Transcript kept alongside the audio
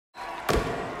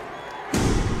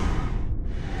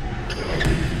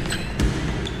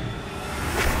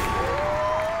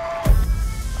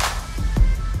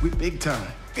Big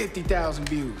time. 50,000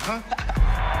 views, huh?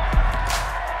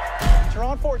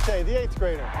 Teron Forte, the 8th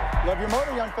grader. Love your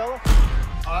motor, young fella.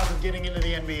 Odds of getting into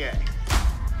the NBA.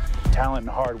 Talent and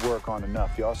hard work aren't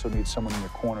enough. You also need someone in your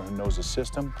corner who knows the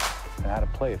system and how to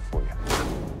play it for you.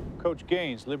 Coach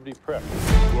Gaines, Liberty Prep.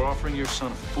 We're offering your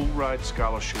son a full-ride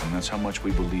scholarship, and that's how much we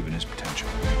believe in his potential.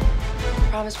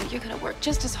 Promise me you're gonna work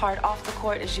just as hard off the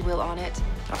court as you will on it.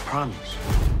 I promise.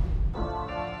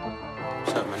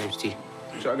 What's up? My name's T.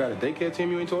 Y'all got a daycare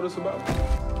team you ain't told us about?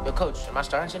 Yo, Coach, am I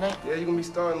starting tonight? Yeah, you gonna be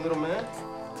starting, little man.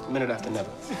 A minute after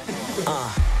never.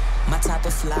 My type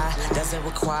of fly doesn't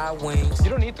require wings.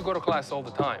 You don't need to go to class all the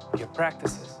time. Your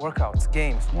practices, workouts,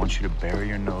 games. I want you to bury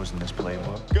your nose in this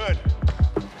playbook. Good.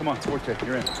 Come on, Forte,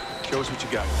 you're in. Show us what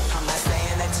you got. I'm not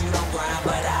saying that you don't grind,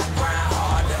 but I grind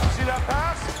harder. See that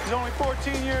pass? He's only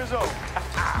 14 years old.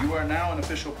 You are now an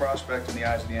official prospect in the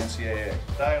eyes of the NCAA.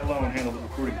 I alone handle the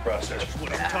recruiting process. That's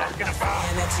what I'm talking about.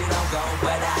 Saying that you don't go,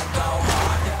 but I go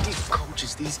harder. These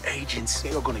coaches, these agents,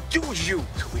 they are gonna use you.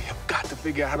 So we have got to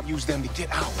figure out how to use them to get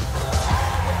out.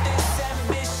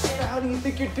 How do you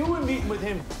think you're doing meeting with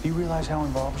him? Do you realize how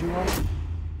involved you are?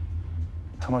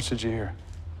 How much did you hear?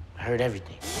 I heard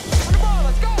everything.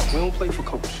 We don't play for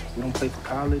coach. We don't play for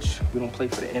college. We don't play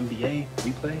for the NBA.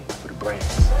 We play for the brand.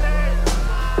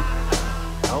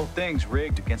 The whole thing's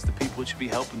rigged against the people it should be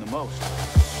helping the most.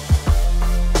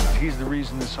 He's the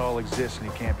reason this all exists, and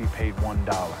he can't be paid $1.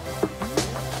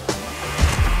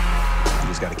 You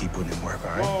just gotta keep putting in work,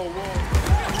 all right? Whoa.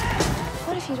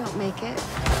 What if you don't make it?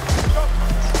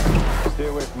 Stay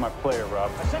away from my player,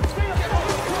 Rob.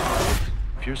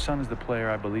 If your son is the player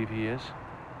I believe he is,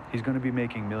 he's going to be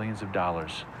making millions of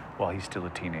dollars while he's still a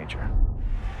teenager.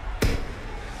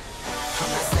 I'm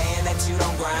not saying that you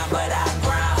don't grind, but